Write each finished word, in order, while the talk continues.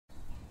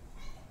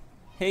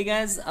Hey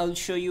guys, I'll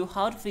show you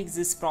how to fix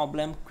this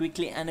problem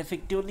quickly and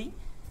effectively.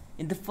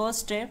 In the first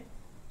step,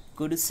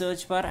 go to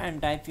search bar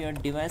and type your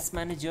device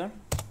manager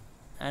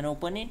and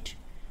open it.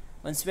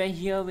 Once we are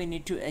here, we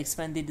need to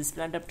expand the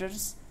display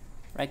adapters.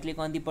 Right click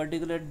on the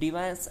particular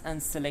device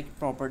and select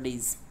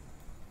properties.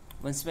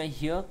 Once we are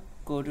here,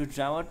 go to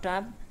driver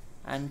tab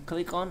and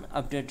click on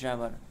update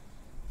driver.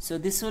 So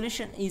this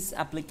solution is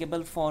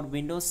applicable for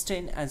Windows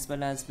 10 as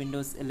well as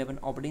Windows 11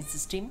 operating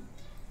system.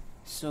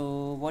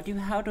 So what you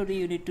have to do,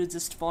 you need to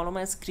just follow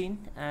my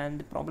screen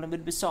and the problem will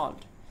be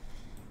solved.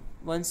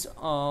 Once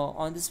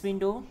on this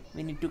window,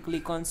 we need to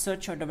click on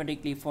search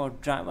automatically for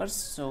drivers.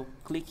 So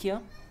click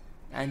here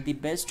and the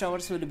best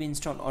drivers will be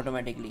installed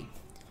automatically.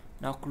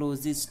 Now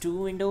close these two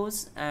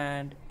windows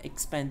and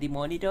expand the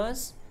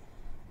monitors.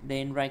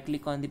 Then right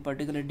click on the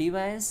particular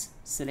device,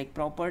 select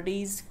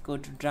properties, go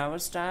to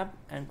drivers tab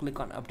and click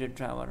on update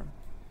driver.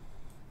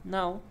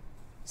 Now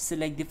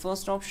select the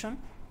first option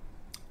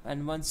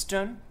and once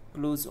done,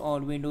 close all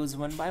windows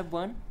one by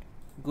one.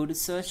 Go to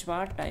search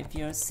bar, type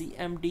here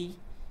cmd,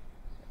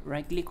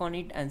 right click on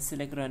it and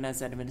select run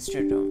as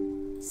administrator.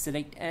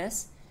 Select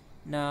S.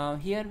 Now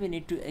here we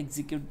need to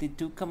execute the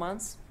two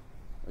commands.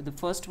 The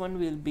first one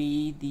will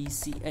be the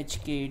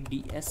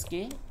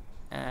chkdsk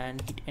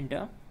and hit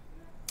enter.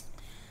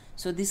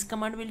 So this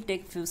command will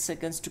take few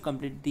seconds to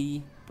complete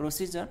the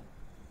procedure.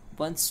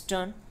 Once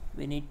done,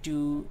 we need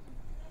to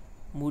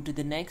move to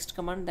the next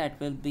command, that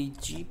will be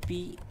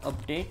gp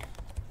update,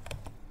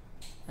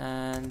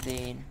 and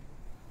then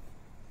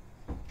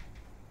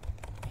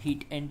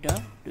hit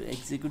enter to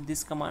execute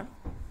this command.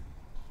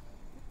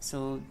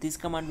 So this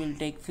command will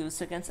take few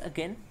seconds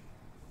again,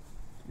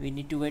 we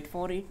need to wait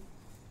for it.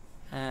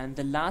 And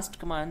the last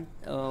command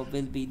will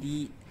be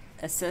the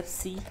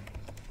sfc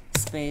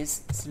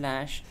space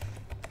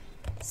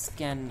 /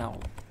 scan now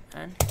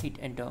and hit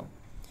enter.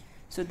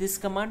 So this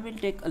command will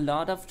take a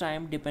lot of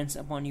time, depends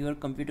upon your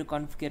computer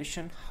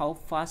configuration how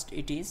fast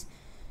it is.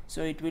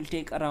 So it will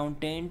take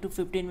around 10 to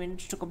 15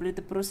 minutes to complete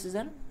the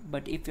procedure,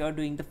 but if you are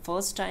doing the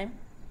first time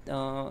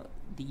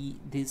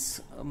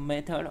this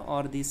method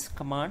or this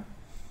command,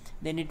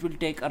 then it will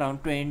take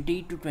around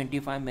 20 to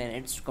 25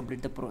 minutes to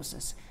complete the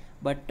process.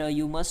 But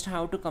you must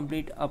have to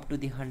complete up to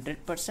the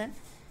 100%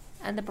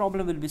 and the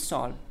problem will be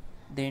solved.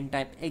 Then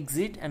type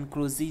exit and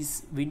close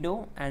this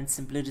window and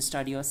simply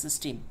restart your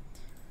system.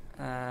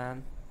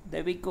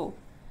 There we go.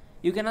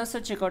 You can also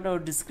check out our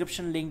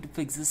description link to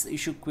fix this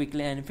issue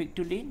quickly and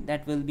effectively.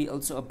 That will be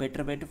also a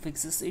better way to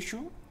fix this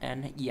issue.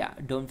 And yeah,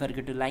 don't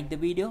forget to like the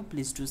video.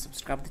 Please do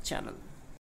subscribe the channel.